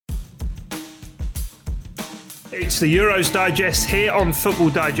It's the Euros Digest here on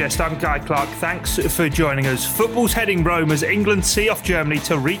Football Digest. I'm Guy Clark. Thanks for joining us. Football's heading Rome as England see off Germany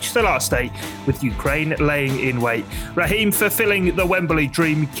to reach the last eight, with Ukraine laying in wait. Raheem fulfilling the Wembley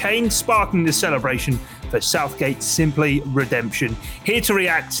dream, Kane sparking the celebration. For Southgate, simply redemption. Here to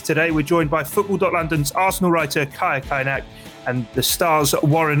react today, we're joined by Football.London's Arsenal writer Kaya Kaynak and the Star's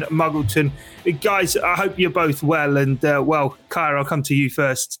Warren Muggleton. Guys, I hope you're both well. And Kaya, I'll come to you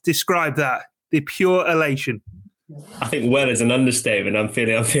first. Describe that, the pure elation. I think well is an understatement. I'm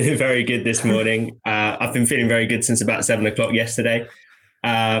feeling very good this morning. I've been feeling very good since about 7 o'clock yesterday.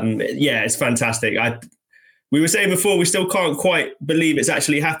 It's fantastic. We were saying before, we still can't quite believe it's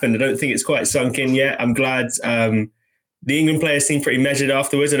actually happened. I don't think it's quite sunk in yet. I'm glad the England players seem pretty measured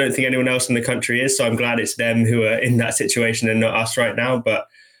afterwards. I don't think anyone else in the country is. So I'm glad it's them who are in that situation and not us right now. But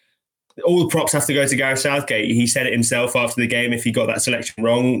all the props have to go to Gareth Southgate. He said it himself after the game. If he got that selection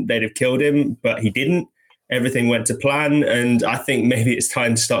wrong, they'd have killed him. But he didn't. Everything went to plan. And I think maybe it's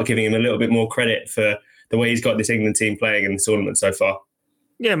time to start giving him a little bit more credit for the way he's got this England team playing in the tournament so far.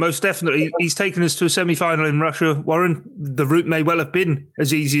 Yeah, most definitely. He's taken us to a semi-final in Russia. Warren, the route may well have been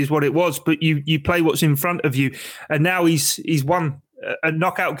as easy as what it was, but you play what's in front of you. And now he's won a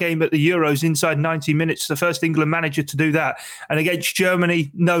knockout game at the Euros inside 90 minutes, the first England manager to do that. And against Germany,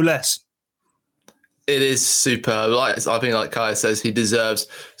 no less. It is superb. I think, like Kaya says, he deserves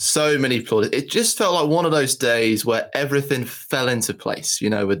so many plaudits. It just felt like one of those days where everything fell into place,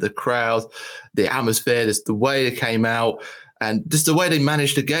 with the crowd, the atmosphere, just the way it came out, and just the way they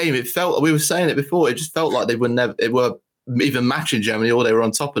managed the game. It felt, we were saying it before, it just felt like they were even matching Germany, or they were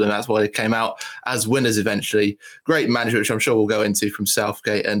on top of them. That's why they came out as winners eventually. Great management, which I'm sure we'll go into from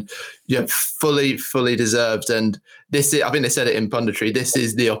Southgate, and fully deserved. And this is, I think they said it in punditry, this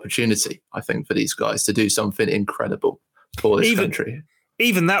is the opportunity, I think, for these guys to do something incredible for this country.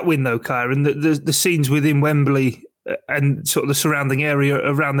 Even that win, though, Kaya, and the scenes within Wembley and sort of the surrounding area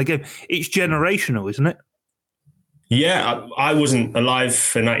around the game, it's generational, isn't it? Yeah, I wasn't alive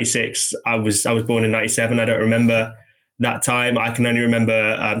for 96. I was born in 97. I don't remember that time. I can only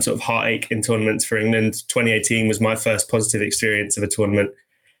remember sort of heartache in tournaments for England. 2018 was my first positive experience of a tournament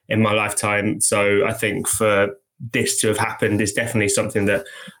in my lifetime. So I think for this to have happened is definitely something that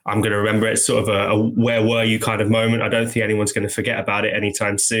I'm going to remember. It's sort of a where were you kind of moment. I don't think anyone's going to forget about it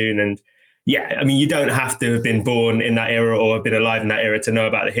anytime soon. And yeah, I mean, you don't have to have been born in that era or have been alive in that era to know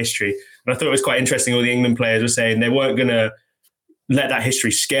about the history. And I thought it was quite interesting. All the England players were saying they weren't going to let that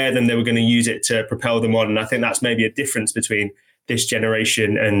history scare them. They were going to use it to propel them on. And I think that's maybe a difference between this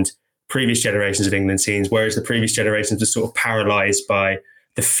generation and previous generations of England teams, whereas the previous generations were sort of paralysed by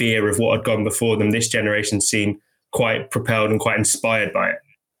the fear of what had gone before them. This generation seemed quite propelled and quite inspired by it.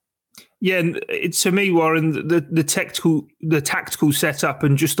 Yeah, and to me, Warren, the tactical setup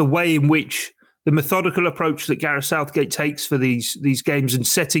and just the way in which the methodical approach that Gareth Southgate takes for these games and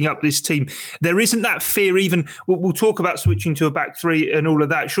setting up this team, there isn't that fear. Even we'll talk about switching to a back three and all of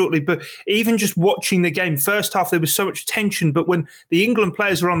that shortly, but even just watching the game, first half, there was so much tension, but when the England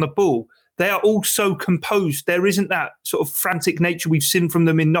players are on the ball, they are all so composed. There isn't that sort of frantic nature we've seen from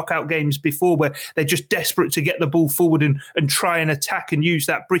them in knockout games before, where they're just desperate to get the ball forward and try and attack and use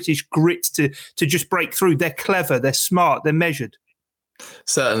that British grit to just break through. They're clever, they're smart, they're measured.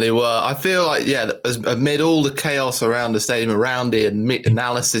 Certainly were. I feel like, amid all the chaos around the stadium, around the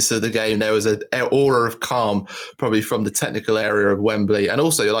analysis of the game, there was an aura of calm, probably from the technical area of Wembley. And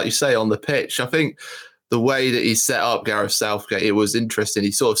also, like you say, on the pitch, I think the way that he set up Gareth Southgate, it was interesting.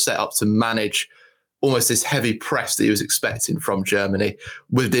 He sort of set up to manage almost this heavy press that he was expecting from Germany,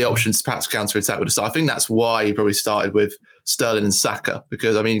 with the options to perhaps counter-attack with the side. I think that's why he probably started with Sterling and Saka,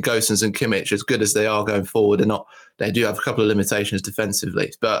 because, I mean, Gosens and Kimmich, as good as they are going forward, they do have a couple of limitations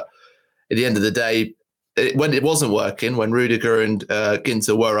defensively. But at the end of the day, when it wasn't working, when Rudiger and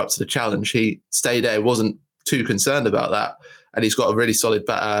Ginter were up to the challenge, he stayed there, wasn't too concerned about that. And he's got a really solid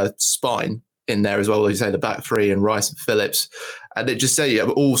spine in there as well, as you say, the back three and Rice and Phillips. And it just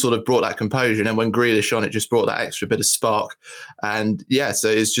all sort of brought that composure. And then when Grealish on, it just brought that extra bit of spark. And so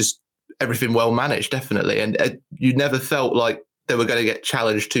it's just everything well managed, definitely. And you never felt like they were going to get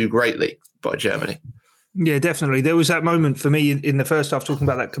challenged too greatly by Germany. Yeah, definitely. There was that moment for me in the first half, talking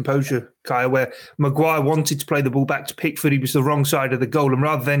about that composure, Kaya, where Maguire wanted to play the ball back to Pickford. He was the wrong side of the goal. And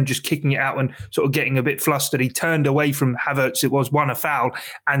rather than just kicking it out and sort of getting a bit flustered, he turned away from Havertz. It was, won a foul,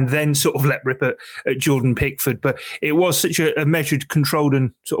 and then sort of let rip at Jordan Pickford. But it was such a measured, controlled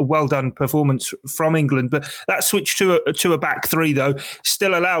and sort of well-done performance from England. But that switch to a back three, though,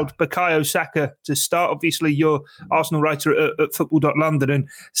 still allowed Bukayo Saka to start. Obviously, you're Arsenal writer at Football.London, and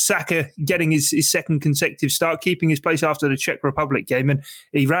Saka getting his second consecutive start, keeping his place after the Czech Republic game, and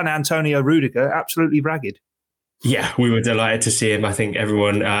he ran Antonio Rudiger absolutely ragged. Yeah, we were delighted to see him. I think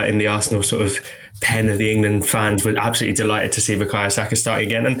everyone in the Arsenal sort of pen of the England fans were absolutely delighted to see Bukayo Saka starting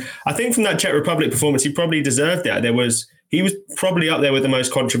again. And I think from that Czech Republic performance, he probably deserved it. He was probably up there with the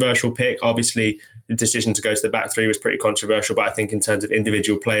most controversial pick. Obviously, the decision to go to the back three was pretty controversial, but I think in terms of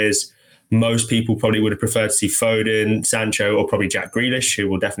individual players, most people probably would have preferred to see Foden, Sancho, or probably Jack Grealish, who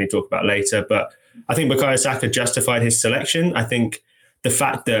we'll definitely talk about later. But I think Bukayo Saka justified his selection. I think the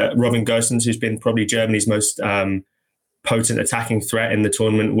fact that Robin Gosens, who's been probably Germany's most potent attacking threat in the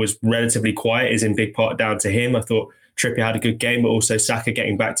tournament, was relatively quiet is in big part down to him. I thought Trippier had a good game, but also Saka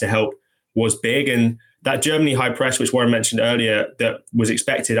getting back to help was big. And that Germany high press, which Warren mentioned earlier, that was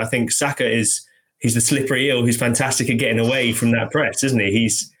expected. I think Saka he's the slippery eel who's fantastic at getting away from that press, isn't he?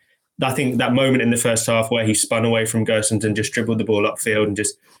 I think that moment in the first half where he spun away from Gosens and just dribbled the ball upfield and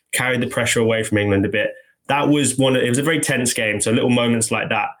just carried the pressure away from England a bit. It was a very tense game. So little moments like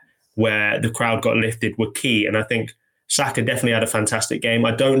that where the crowd got lifted were key. And I think Saka definitely had a fantastic game.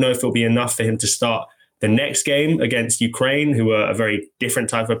 I don't know if it'll be enough for him to start the next game against Ukraine, who are a very different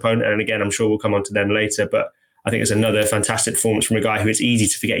type of opponent. And again, I'm sure we'll come on to them later. But I think it's another fantastic performance from a guy who it's easy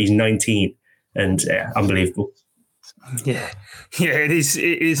to forget he's 19 and unbelievable. Yeah, it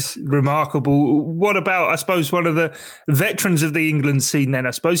is remarkable. What about, I suppose, one of the veterans of the England scene then?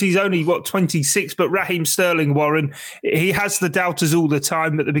 I suppose he's only, 26, but Raheem Sterling, Warren, he has the doubters all the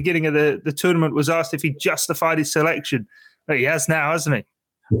time. At the beginning of the tournament was asked if he justified his selection. But he has now, hasn't he?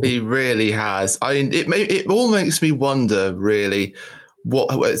 He really has. I mean, it all makes me wonder, really,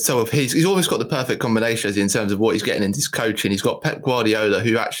 he's always got the perfect combinations in terms of what he's getting into his coaching. He's got Pep Guardiola,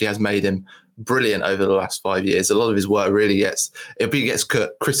 who actually has made him brilliant over the last 5 years. A lot of his work really gets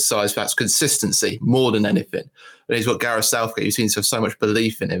criticised for its consistency more than anything. But he's got Gareth Southgate, who seems to have so much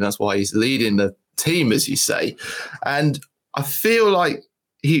belief in him. That's why he's leading the team, as you say. And I feel like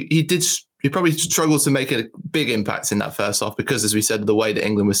he probably struggled to make a big impact in that first half because, as we said, the way that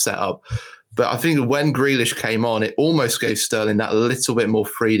England was set up. But I think when Grealish came on, it almost gave Sterling that little bit more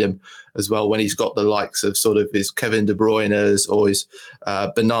freedom as well when he's got the likes of sort of his Kevin De Bruyne's or his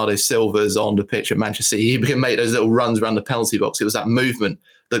Bernardo Silva's on the pitch at Manchester City. He can make those little runs around the penalty box. It was that movement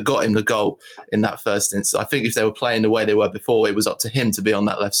that got him the goal in that first instance. I think if they were playing the way they were before, it was up to him to be on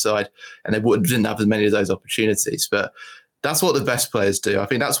that left side and they didn't have as many of those opportunities. But that's what the best players do. I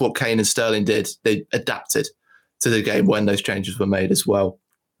think that's what Kane and Sterling did. They adapted to the game when those changes were made as well.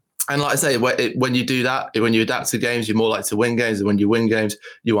 And like I say, when you do that, when you adapt to games, you're more likely to win games. And when you win games,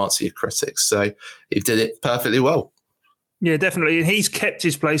 you answer your critics. So he did it perfectly well. Yeah, definitely. And he's kept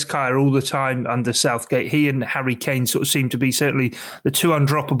his place, Kaya, all the time under Southgate. He and Harry Kane sort of seem to be certainly the two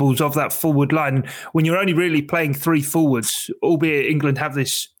undroppables of that forward line. And when you're only really playing three forwards, albeit England have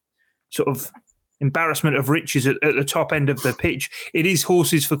this sort of embarrassment of riches at the top end of the pitch, it is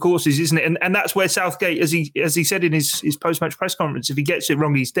horses for courses, isn't it? And that's where Southgate, as he said in his post-match press conference, if he gets it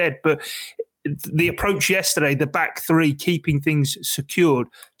wrong, he's dead. But the approach yesterday, the back three, keeping things secured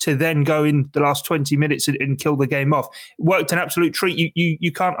to then go in the last 20 minutes and kill the game off, worked an absolute treat.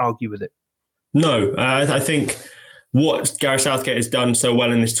 You can't argue with it. No, I think what Gareth Southgate has done so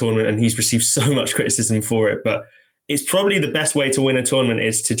well in this tournament, and he's received so much criticism for it, but it's probably the best way to win a tournament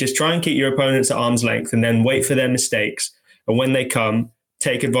is to just try and keep your opponents at arm's length and then wait for their mistakes. And when they come,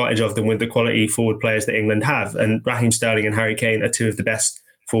 take advantage of them with the quality forward players that England have. And Raheem Sterling and Harry Kane are two of the best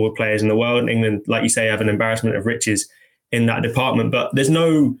forward players in the world. And England, like you say, have an embarrassment of riches in that department. But there's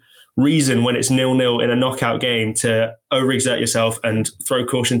no reason when it's 0-0 in a knockout game to overexert yourself and throw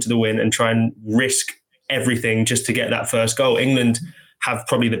caution to the wind and try and risk everything just to get that first goal. England have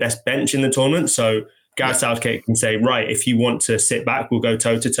probably the best bench in the tournament. So Gareth Southgate can say, right, if you want to sit back, we'll go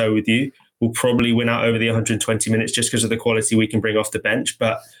toe-to-toe with you. We'll probably win out over the 120 minutes just because of the quality we can bring off the bench.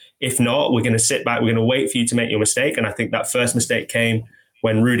 But if not, we're going to sit back. We're going to wait for you to make your mistake. And I think that first mistake came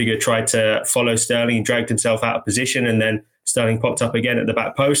when Rudiger tried to follow Sterling and dragged himself out of position. And then Sterling popped up again at the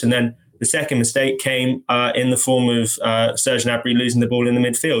back post. And then the second mistake came in the form of Serge Gnabry losing the ball in the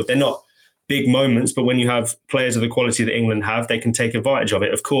midfield. They're not big moments, but when you have players of the quality that England have, they can take advantage of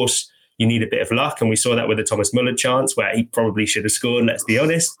it. Of course, you need a bit of luck. And we saw that with the Thomas Muller chance where he probably should have scored, let's be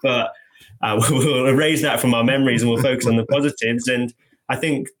honest. But we'll erase that from our memories and we'll focus on the positives. And I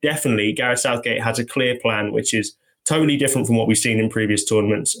think definitely Gareth Southgate has a clear plan, which is totally different from what we've seen in previous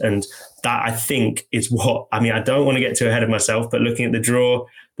tournaments. And that, I think, is what, I mean, I don't want to get too ahead of myself, but looking at the draw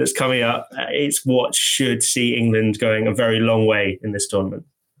that's coming up, it's what should see England going a very long way in this tournament.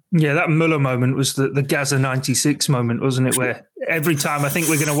 Yeah, that Muller moment was the Gaza 96 moment, wasn't it? Where Every time I think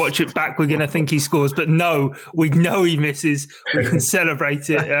we're going to watch it back, we're going to think he scores. But no, we know he misses. We can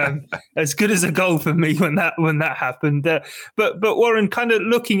celebrate it. As good as a goal for me when that happened. But Warren, kind of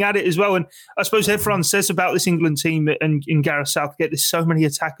looking at it as well, and I suppose everyone says about this England team and in Gareth Southgate, there's so many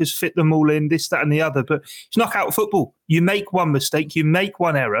attackers, fit them all in, this, that and the other. But it's knockout football. You make one mistake, you make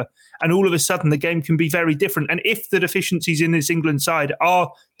one error, and all of a sudden the game can be very different. And if the deficiencies in this England side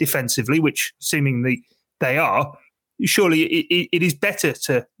are defensively, which seemingly they are, surely it is better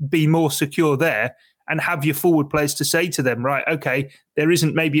to be more secure there and have your forward players to say to them, right, okay, there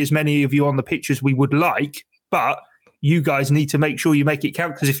isn't maybe as many of you on the pitch as we would like, but you guys need to make sure you make it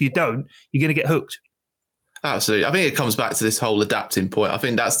count, because if you don't, you're going to get hooked. Absolutely. I think it comes back to this whole adapting point. I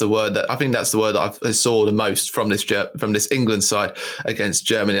think that's the word that I saw the most from this England side against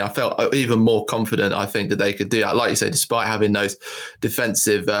Germany. I felt even more confident, I think, that they could do that. Like you say, despite having those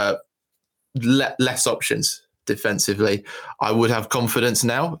defensive less options defensively, I would have confidence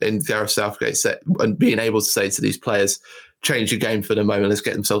now in Gareth Southgate and being able to say to these players, change your game for the moment, let's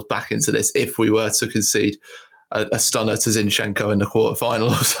get themselves back into this if we were to concede a stunner to Zinchenko in the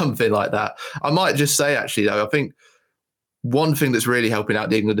quarterfinal or something like that. I might just say, actually, though, I think one thing that's really helping out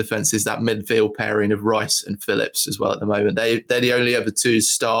the England defence is that midfield pairing of Rice and Phillips as well at the moment. They're the only other two to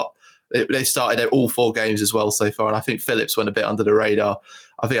start. They started all 4 games as well so far, and I think Phillips went a bit under the radar.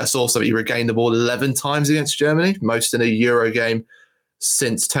 I think I saw something, he regained the ball 11 times against Germany, most in a Euro game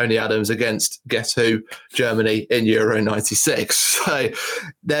since Tony Adams against, guess who, Germany in Euro 96. So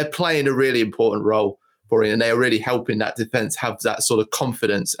they're playing a really important role for him, and they're really helping that defence have that sort of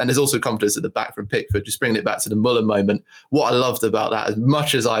confidence. And there's also confidence at the back from Pickford, just bringing it back to the Muller moment. What I loved about that, as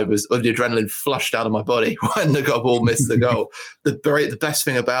much as I was, the adrenaline flushed out of my body when the ball missed the goal, the best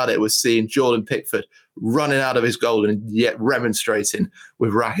thing about it was seeing Jordan Pickford running out of his goal and yet remonstrating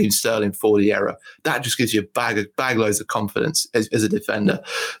with Raheem Sterling for the error. That just gives you a bag loads of confidence as a defender,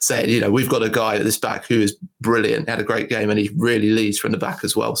 saying, we've got a guy at this back who is brilliant, had a great game, and he really leads from the back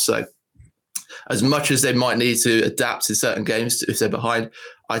as well. So as much as they might need to adapt in certain games if they're behind,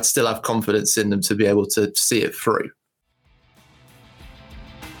 I'd still have confidence in them to be able to see it through.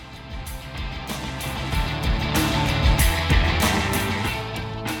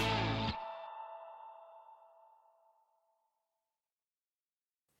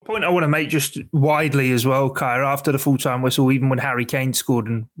 Point I want to make just widely as well, Kaya, after the full-time whistle, even when Harry Kane scored,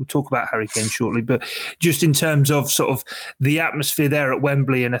 and we'll talk about Harry Kane shortly, but just in terms of sort of the atmosphere there at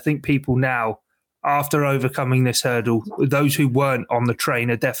Wembley, and I think people now, after overcoming this hurdle, those who weren't on the train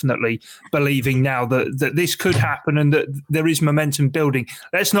are definitely believing now that this could happen and that there is momentum building.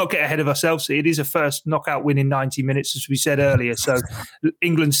 Let's not get ahead of ourselves. It is a first knockout win in 90 minutes, as we said earlier. So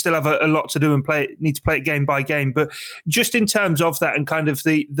England still have a lot to do and need to play it game by game. But just in terms of that and kind of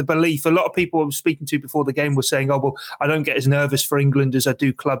the belief, a lot of people I was speaking to before the game were saying, oh, well, I don't get as nervous for England as I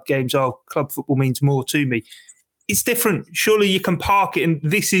do club games. Oh, club football means more to me. It's different. Surely you can park it, and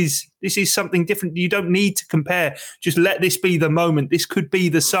this is something different. You don't need to compare. Just let this be the moment. This could be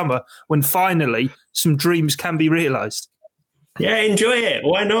the summer when finally some dreams can be realised. Yeah, enjoy it.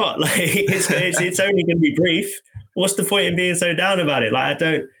 Why not? Like it's only going to be brief. What's the point in being so down about it?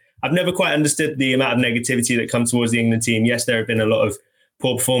 I've never quite understood the amount of negativity that comes towards the England team. Yes, there have been a lot of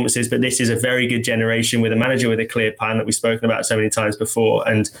poor performances, but this is a very good generation with a manager with a clear plan that we've spoken about so many times before.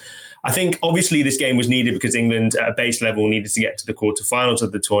 And I think obviously this game was needed because England at a base level needed to get to the quarterfinals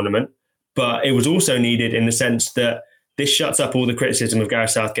of the tournament, but it was also needed in the sense that this shuts up all the criticism of Gareth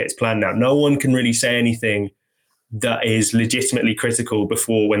Southgate's plan now. No one can really say anything that is legitimately critical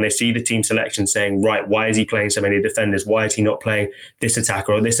before when they see the team selection saying, right, why is he playing so many defenders? Why is he not playing this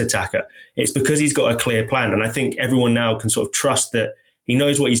attacker or this attacker? It's because he's got a clear plan. And I think everyone now can sort of trust that he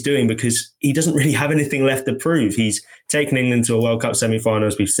knows what he's doing because he doesn't really have anything left to prove. He's taken England to a World Cup semi-final,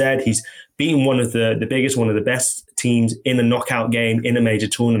 as we've said. He's beaten one of the biggest, one of the best teams in a knockout game in a major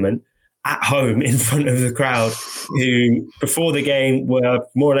tournament at home in front of the crowd who, before the game, were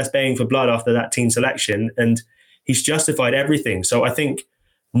more or less baying for blood after that team selection. And he's justified everything. So I think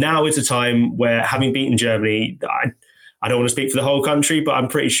now is a time where, having beaten Germany, I don't want to speak for the whole country, but I'm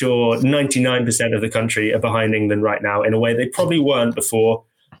pretty sure 99% of the country are behind England right now in a way they probably weren't before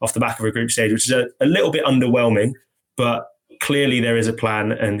off the back of a group stage, which is a little bit underwhelming, but clearly there is a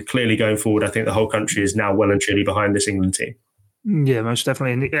plan, and clearly going forward, I think the whole country is now well and truly behind this England team. Yeah, most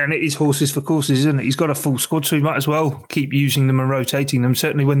definitely. And it is horses for courses, isn't it? He's got a full squad, so he might as well keep using them and rotating them.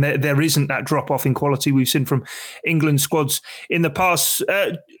 Certainly when there isn't that drop-off in quality we've seen from England squads in the past.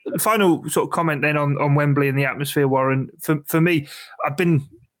 Final sort of comment then on Wembley and the atmosphere, Warren. For me, I've been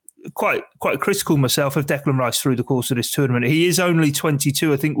quite critical myself of Declan Rice through the course of this tournament. He is only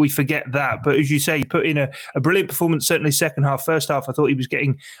 22. I think we forget that. But as you say, he put in a brilliant performance, certainly second half. First half, I thought he was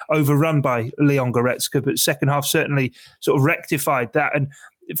getting overrun by Leon Goretzka, but second half certainly sort of rectified that. And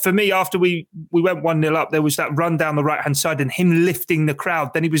for me, after we went 1-0 up, there was that run down the right-hand side and him lifting the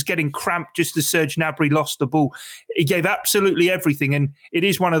crowd. Then he was getting cramped just as Serge Gnabry lost the ball. He gave absolutely everything. And it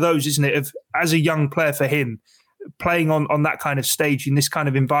is one of those, isn't it, of as a young player for him, playing on that kind of stage in this kind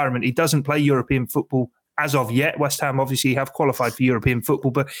of environment. He doesn't play European football as of yet. West Ham obviously have qualified for European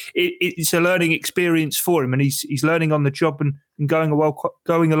football, but it's a learning experience for him, and he's learning on the job and going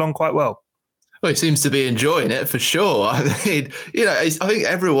along quite well. Well, he seems to be enjoying it for sure. I mean, I think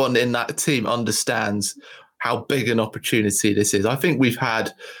everyone in that team understands how big an opportunity this is. I think we've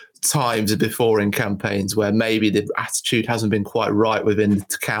had times before in campaigns where maybe the attitude hasn't been quite right within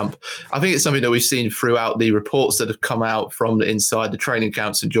the camp. I think it's something that we've seen throughout the reports that have come out from inside the training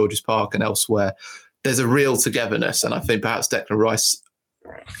camps in George's Park and elsewhere. There's a real togetherness, and I think perhaps Declan Rice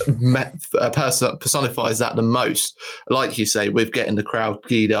personifies that the most. Like you say, with getting the crowd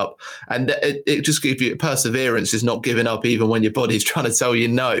keyed up, and it just gives you perseverance, is not giving up even when your body's trying to tell you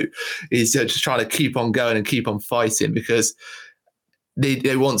no. He's just trying to keep on going and keep on fighting because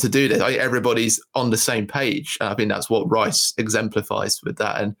they want to do this. Everybody's on the same page, and I think that's what Rice exemplifies with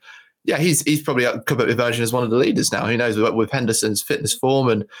that. And yeah, he's probably come up with version as one of the leaders now. Who knows with Henderson's fitness form,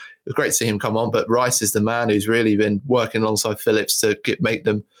 and it's great to see him come on. But Rice is the man who's really been working alongside Phillips to make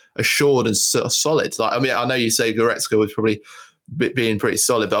them assured and solid. Like, I mean, I know you say Goretzka was probably being pretty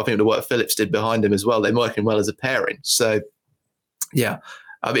solid, but I think the work Phillips did behind him as well. They're working well as a pairing. So yeah,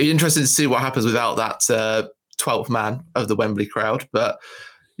 I'd be interested to see what happens without that 12th man of the Wembley crowd. But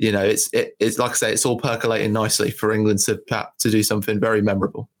it's like I say, it's all percolating nicely for England to do something very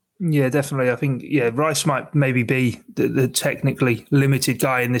memorable. Yeah, definitely. I think, Rice might maybe be the technically limited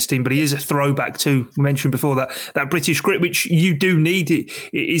guy in this team, but he is a throwback to, we mentioned before, that British grit, which you do need. It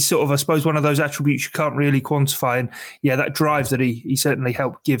is sort of, I suppose, one of those attributes you can't really quantify. And yeah, that drive that he certainly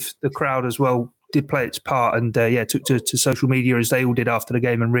helped give the crowd as well did play its part, and took to social media, as they all did after the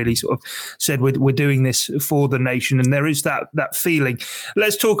game, and really sort of said we're doing this for the nation. And there is that feeling.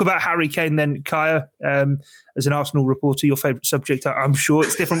 Let's talk about Harry Kane then, Kaya. As an Arsenal reporter, your favourite subject, I'm sure.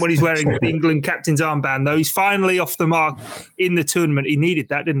 It's different when he's wearing the England captain's armband, though. He's finally off the mark in the tournament. He needed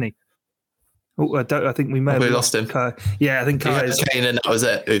that, didn't he? Oh, I think we may have lost him. Kai. Yeah, I think Kai is Kane, and that was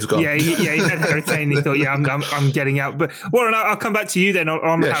it. Who's gone? Yeah, he had Harry Kane. He thought, I'm getting out. But Warren, I'll come back to you then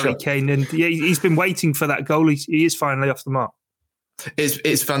on Harry Kane. And he's been waiting for that goal. He is finally off the mark.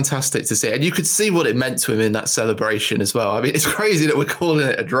 It's fantastic to see. And you could see what it meant to him in that celebration as well. I mean, it's crazy that we're calling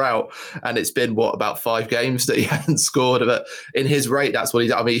it a drought, and it's been, about 5 games that he hadn't scored. But in his rate, that's what he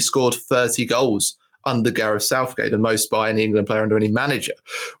did. I mean, he scored 30 goals under Gareth Southgate, the most by any England player under any manager,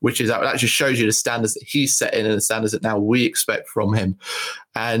 which is that just shows you the standards that he's setting and the standards that now we expect from him.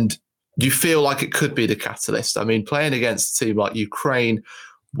 And you feel like it could be the catalyst. I mean, playing against a team like Ukraine,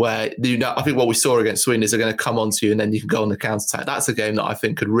 where I think what we saw against Sweden is they're going to come onto you and then you can go on the counter-attack. That's a game that I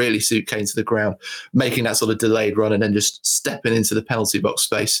think could really suit Kane to the ground, making that sort of delayed run and then just stepping into the penalty box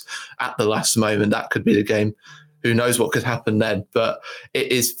space at the last moment. That could be the game. Who knows what could happen then? But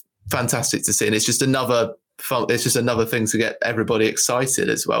it is fantastic to see, and it's just another thing to get everybody excited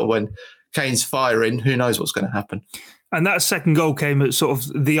as well. When Kane's firing, who knows what's going to happen? And that second goal came at sort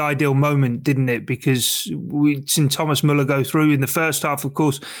of the ideal moment, didn't it? Because we'd seen Thomas Muller go through in the first half. Of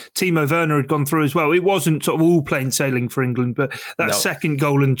course, Timo Werner had gone through as well. It wasn't sort of all plain sailing for England, but that second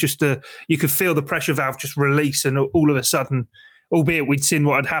goal, and just you could feel the pressure valve just release, and all of a sudden, albeit we'd seen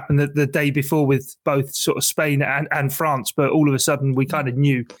what had happened the day before with both sort of Spain and France, but all of a sudden we kind of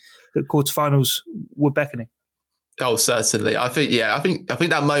knew that quarterfinals were beckoning. Oh, certainly. I think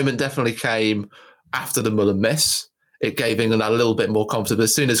that moment definitely came after the Muller miss. It gave England a little bit more confidence. But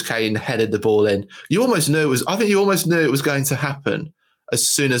as soon as Kane headed the ball in, you almost knew it was going to happen as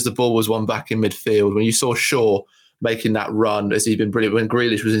soon as the ball was won back in midfield. When you saw Shaw making that run, as he'd been brilliant, when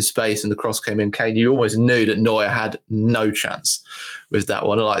Grealish was in space and the cross came in, Kane, you almost knew that Neuer had no chance with that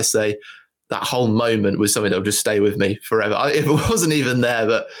one. And like I say, that whole moment was something that would just stay with me forever. If it wasn't even there,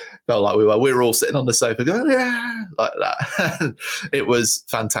 but felt like we were all sitting on the sofa going, yeah, like that. It was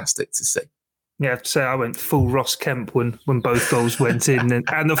fantastic to see. Yeah, so I went full Ross Kemp when both goals went in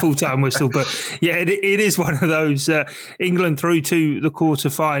and the full-time whistle. But yeah, it is one of those England through to the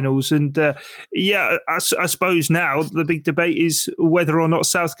quarterfinals. And I suppose now the big debate is whether or not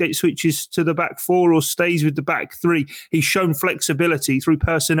Southgate switches to the back 4 or stays with the back 3. He's shown flexibility through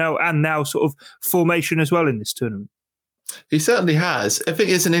personnel and now sort of formation as well in this tournament. He certainly has. I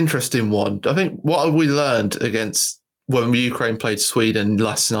think it's an interesting one. I think what we learned against when Ukraine played Sweden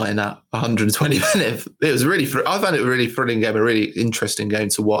last night in that 120 minutes, it was really, I found it a really thrilling game, a really interesting game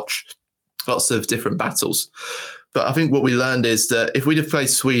to watch. Lots of different battles. But I think what we learned is that if we'd have played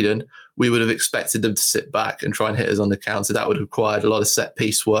Sweden, we would have expected them to sit back and try and hit us on the counter. That would have required a lot of set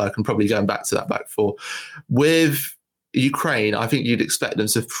piece work and probably going back to that back four. With Ukraine, I think you'd expect them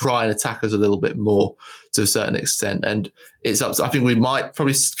to try and attack us a little bit more to a certain extent. And it's up to, I think we might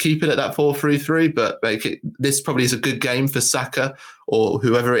probably keep it at that 4-3-3, but this probably is a good game for Saka or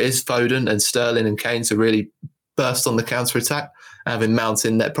whoever it is, Foden and Sterling and Kane, to really burst on the counter attack. Having Mount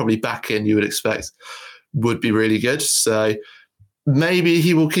in there, probably back in, you would expect, would be really good. So maybe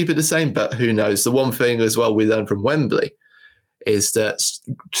he will keep it the same, but who knows? The one thing as well we learned from Wembley is that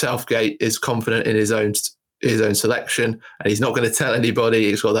Southgate is confident in his own selection, and he's not going to tell anybody.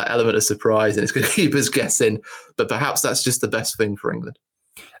 He's got that element of surprise, and it's going to keep us guessing. But perhaps that's just the best thing for England.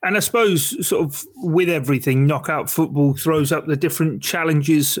 And I suppose sort of with everything, knockout football throws up the different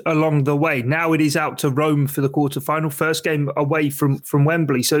challenges along the way. Now it is out to Rome for the quarterfinal, first game away from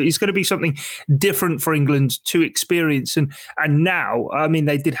Wembley. So it's going to be something different for England to experience. And now, I mean,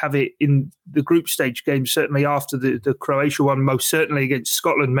 they did have it in the group stage game, certainly after the Croatia one, most certainly against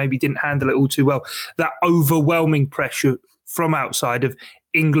Scotland, maybe didn't handle it all too well. That overwhelming pressure from outside of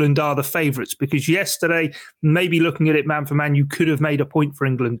England are the favourites, because yesterday, maybe looking at it man for man, you could have made a point for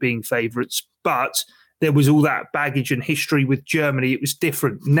England being favourites, but there was all that baggage and history with Germany. It was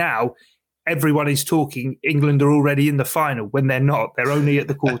different. Now, everyone is talking England are already in the final when they're not. They're only at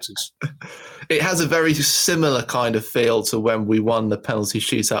the quarters. It has a very similar kind of feel to when we won the penalty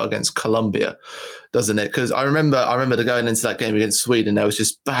shootout against Colombia, doesn't it? Because I remember going into that game against Sweden, there was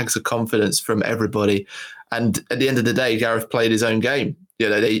just bags of confidence from everybody. And at the end of the day, Gareth played his own game. You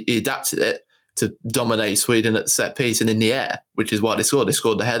know, he adapted it to dominate Sweden at the set piece and in the air, which is what they scored. They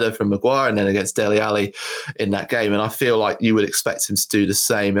scored the header from Maguire and then against Dele Alli in that game. And I feel like you would expect him to do the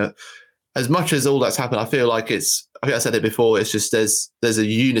same. As much as all that's happened, I feel like I think I said it before, it's just there's a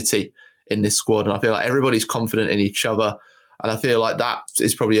unity in this squad. And I feel like everybody's confident in each other. And I feel like that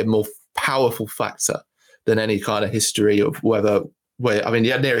is probably a more powerful factor than any kind of history of the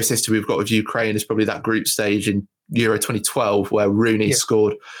nearest history we've got with Ukraine is probably that group stage in Euro 2012 where Rooney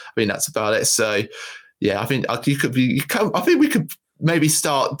scored. I mean, that's about it. So, yeah, I think we could maybe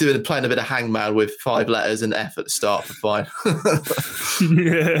start playing a bit of hangman with 5 letters and F at the start for fine.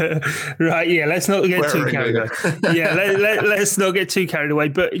 Yeah, right. Yeah, let's not get too carried away. Yeah, let's not get too carried away.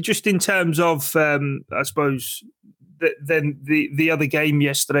 But just in terms of, I suppose, then the other game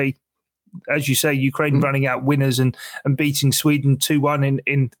yesterday, as you say, Ukraine running out winners and beating Sweden 2-1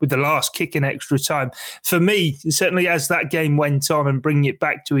 in with the last kick in extra time. For me, certainly as that game went on, and bringing it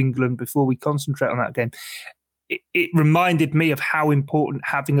back to England before we concentrate on that game, it reminded me of how important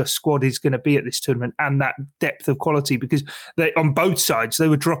having a squad is going to be at this tournament and that depth of quality, because they, on both sides, they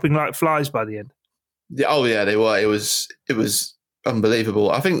were dropping like flies by the end. Yeah, they were. It was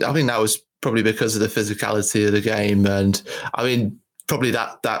unbelievable. I think that was probably because of the physicality of the game, and I mean, probably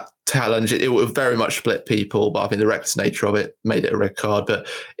that challenge, it would very much split people, but I think the reckless nature of it made it a red card. But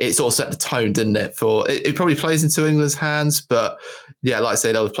it sort of set the tone, didn't it? It probably plays into England's hands, but yeah, like I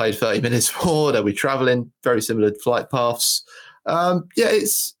say, they'll have played 30 minutes more. They'll be travelling, very similar flight paths.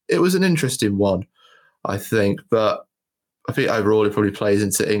 It was an interesting one, I think, but I think overall it probably plays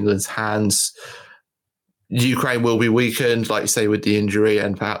into England's hands. Ukraine will be weakened, like you say, with the injury,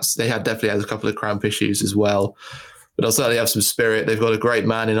 and perhaps they definitely had a couple of cramp issues as well. But they'll certainly have some spirit. They've got a great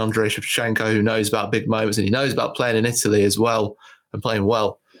man in Andrei Shevchenko who knows about big moments, and he knows about playing in Italy as well, and playing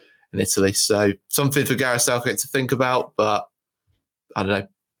well in Italy. So something for Gareth Southgate to think about, but I don't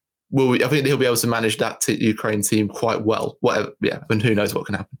know. I think he'll be able to manage that Ukraine team quite well. And who knows what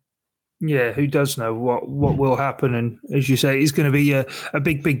can happen. Yeah, who does know what will happen? And as you say, it's going to be a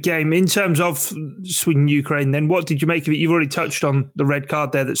big game. In terms of Sweden-Ukraine, then what did you make of it? You've already touched on the red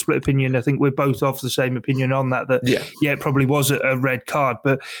card there that split opinion. I think we're both of the same opinion on that. It probably was a red card.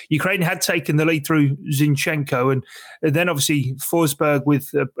 But Ukraine had taken the lead through Zinchenko, and then obviously Forsberg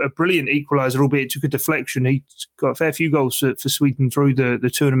with a brilliant equaliser, albeit it took a deflection. He got a fair few goals for Sweden through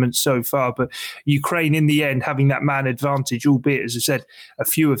the tournament so far. But Ukraine, in the end, having that man advantage, albeit, as I said, a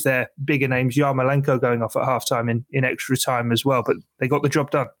few of their bigger names, Yarmolenko going off at halftime in extra time as well, but they got the job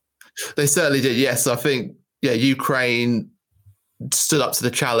done. They certainly did, yes. I think, Ukraine stood up to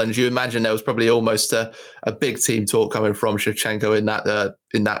the challenge. You imagine there was probably almost a big team talk coming from Shevchenko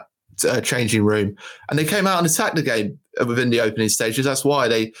in that changing room, and they came out and attacked the game within the opening stages. That's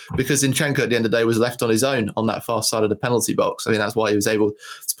why because Zinchenko at the end of the day was left on his own on that far side of the penalty box. I mean, that's why he was able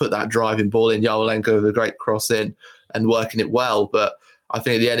to put that driving ball in. Yarmolenko with a great cross in and working it well, but I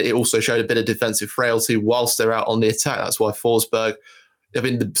think at the end it also showed a bit of defensive frailty whilst they're out on the attack. That's why Forsberg,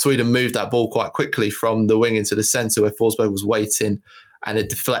 Sweden moved that ball quite quickly from the wing into the centre where Forsberg was waiting, and a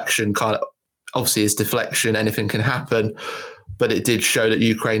deflection obviously is deflection, anything can happen, but it did show that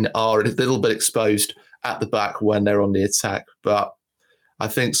Ukraine are a little bit exposed at the back when they're on the attack. But I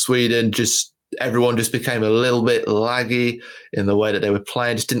think Sweden everyone just became a little bit laggy in the way that they were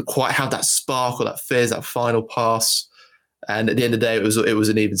playing, just didn't quite have that spark or that fizz, that final pass. And at the end of the day, it was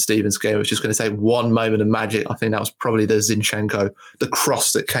an even Stevens game. It was just going to take one moment of magic. I think that was probably the Zinchenko, the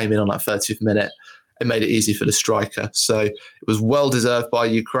cross that came in on that 30th minute. It made it easy for the striker. So it was well deserved by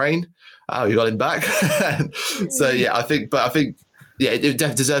Ukraine. Oh, you got him back. So yeah, I think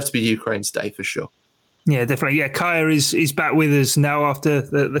it deserves to be Ukraine's day for sure. Yeah, definitely. Yeah, Kaya is back with us now after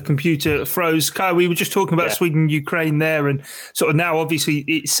the computer froze. Kaya, we were just talking about Sweden, Ukraine there, and sort of now obviously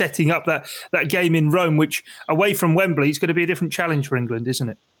it's setting up that game in Rome, which away from Wembley is going to be a different challenge for England, isn't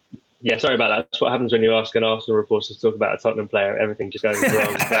it? Yeah, sorry about that. That's what happens when you ask an Arsenal reporter to talk about a Tottenham player. Everything just goes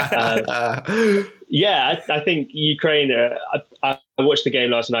wrong. I think Ukraine. I watched the game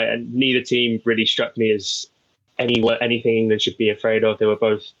last night, and neither team really struck me as anything England should be afraid of. They were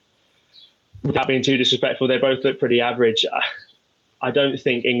both, without being too disrespectful, they both look pretty average. I don't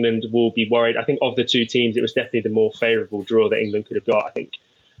think England will be worried. I think of the two teams, it was definitely the more favourable draw that England could have got. I think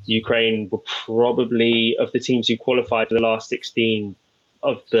Ukraine were probably, of the teams who qualified for the last 16,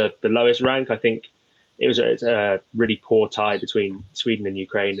 of the lowest rank. I think it was a really poor tie between Sweden and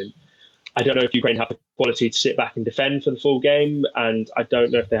Ukraine. And I don't know if Ukraine have the quality to sit back and defend for the full game. And I don't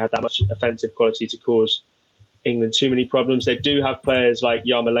know if they had that much offensive quality to cause England too many problems. They do have players like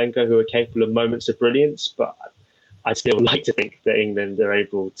Yarmolenko who are capable of moments of brilliance, but I'd still like to think that England are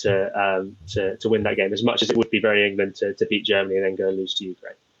able to win that game, as much as it would be very England to beat Germany and then go and lose to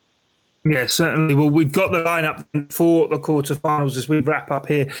Ukraine. Yeah, certainly. Well, we've got the lineup for the quarterfinals as we wrap up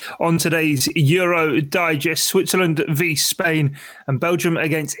here on today's Euro Digest. Switzerland v Spain and Belgium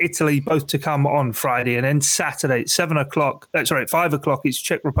against Italy, both to come on Friday. And then Saturday at 5 o'clock, it's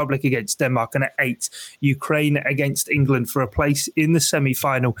Czech Republic against Denmark, and at 8, Ukraine against England for a place in the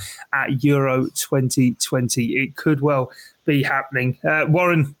semi-final at Euro 2020. It could well be happening.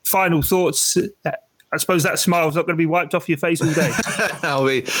 Warren, final thoughts? I suppose that smile's not going to be wiped off your face all day. I'll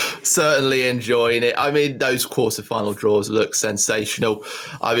be certainly enjoying it. I mean, those quarterfinal draws look sensational.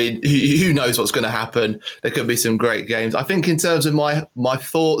 I mean, who knows what's going to happen? There could be some great games. I think in terms of my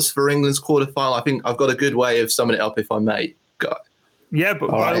thoughts for England's quarterfinal, I think I've got a good way of summing it up, if I may. Yeah, but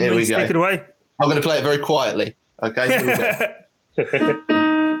by all means, take it away. I'm going to play it very quietly. Okay, here we go.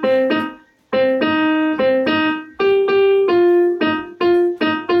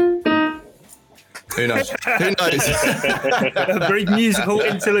 Who knows? Who knows? A very musical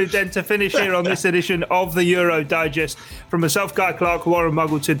interlude then to finish here on this edition of the Euro Digest. From myself, Guy Clark, Warren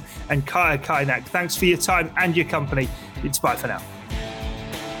Muggleton and Kaya Kainak. Thanks for your time and your company. It's bye for now.